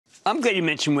I'm glad you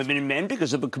mentioned women and men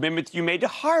because of a commitment you made to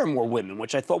hire more women,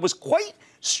 which I thought was quite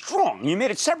strong. You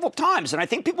made it several times, and I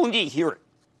think people need to hear it.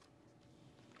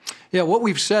 Yeah, what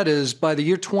we've said is by the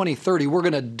year 2030, we're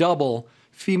going to double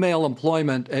female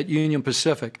employment at Union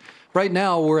Pacific. Right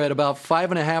now, we're at about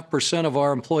 5.5% of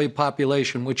our employee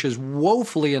population, which is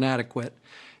woefully inadequate.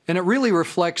 And it really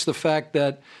reflects the fact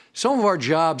that some of our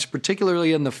jobs,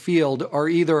 particularly in the field, are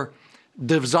either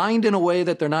designed in a way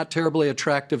that they're not terribly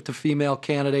attractive to female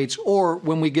candidates, or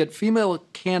when we get female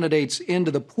candidates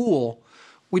into the pool,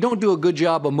 we don't do a good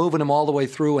job of moving them all the way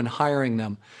through and hiring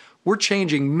them. We're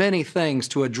changing many things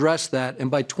to address that,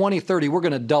 and by 2030, we're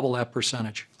going to double that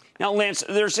percentage. Now, Lance,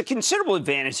 there's a considerable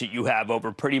advantage that you have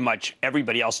over pretty much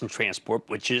everybody else in transport,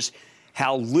 which is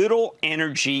how little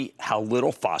energy, how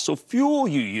little fossil fuel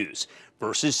you use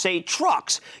versus, say,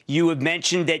 trucks. You have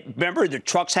mentioned that, remember, the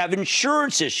trucks have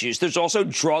insurance issues. There's also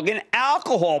drug and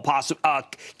alcohol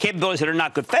capabilities that are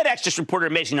not good. FedEx just reported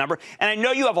an amazing number, and I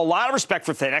know you have a lot of respect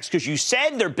for FedEx because you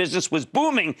said their business was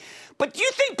booming. But do you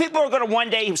think people are going to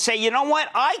one day say, you know what,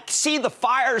 I see the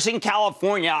fires in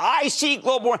California, I see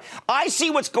global warming, I see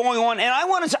what's going on, and I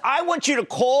want you to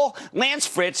call Lance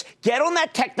Fritz, get on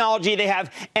that technology they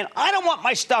have, and I don't want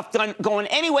my stuff done going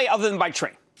any way other than by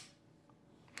train?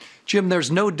 Jim, there's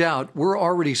no doubt we're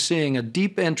already seeing a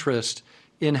deep interest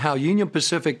in how Union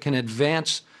Pacific can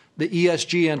advance the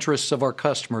ESG interests of our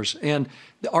customers. And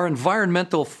our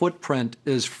environmental footprint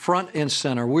is front and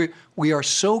center. We are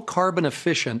so carbon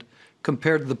efficient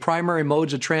compared to the primary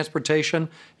modes of transportation.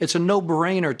 It's a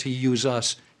no-brainer to use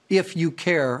us if you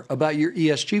care about your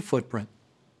ESG footprint.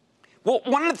 Well,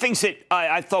 one of the things that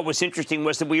I thought was interesting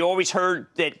was that we always heard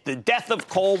that the death of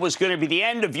coal was going to be the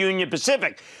end of Union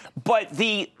Pacific. But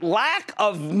the lack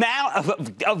of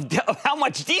how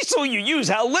much diesel you use,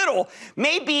 how little,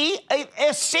 may be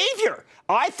a savior.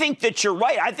 I think that you're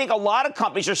right. I think a lot of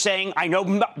companies are saying, I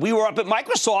know we were up at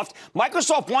Microsoft.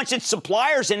 Microsoft wants its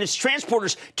suppliers and its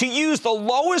transporters to use the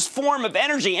lowest form of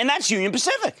energy, and that's Union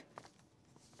Pacific.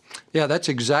 Yeah, that's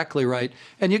exactly right.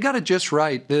 And you got it just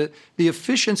right. The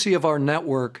efficiency of our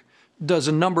network does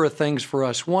a number of things for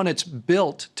us. One, it's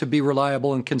built to be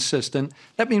reliable and consistent.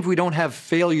 That means we don't have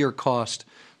failure cost.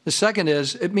 The second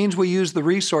is it means we use the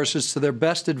resources to their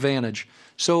best advantage.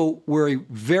 So we're a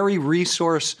very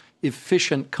resource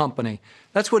efficient company.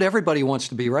 That's what everybody wants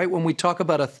to be, right? When we talk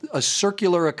about a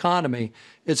circular economy,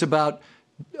 it's about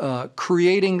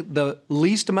creating the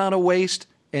least amount of waste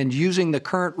and using the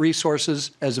current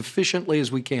resources as efficiently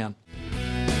as we can.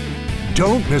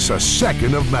 Don't miss a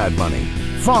second of Mad Money.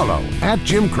 Follow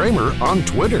 @JimCramer on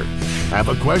Twitter. Have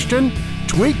a question?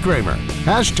 Tweet Cramer.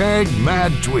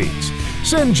 #MadTweets.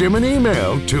 Send Jim an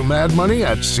email to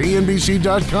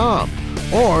madmoney@cnbc.com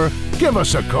or give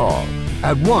us a call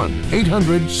at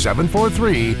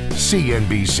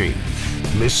 1-800-743-CNBC.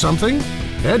 Miss something?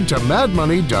 Head to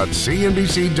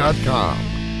madmoney.cnbc.com.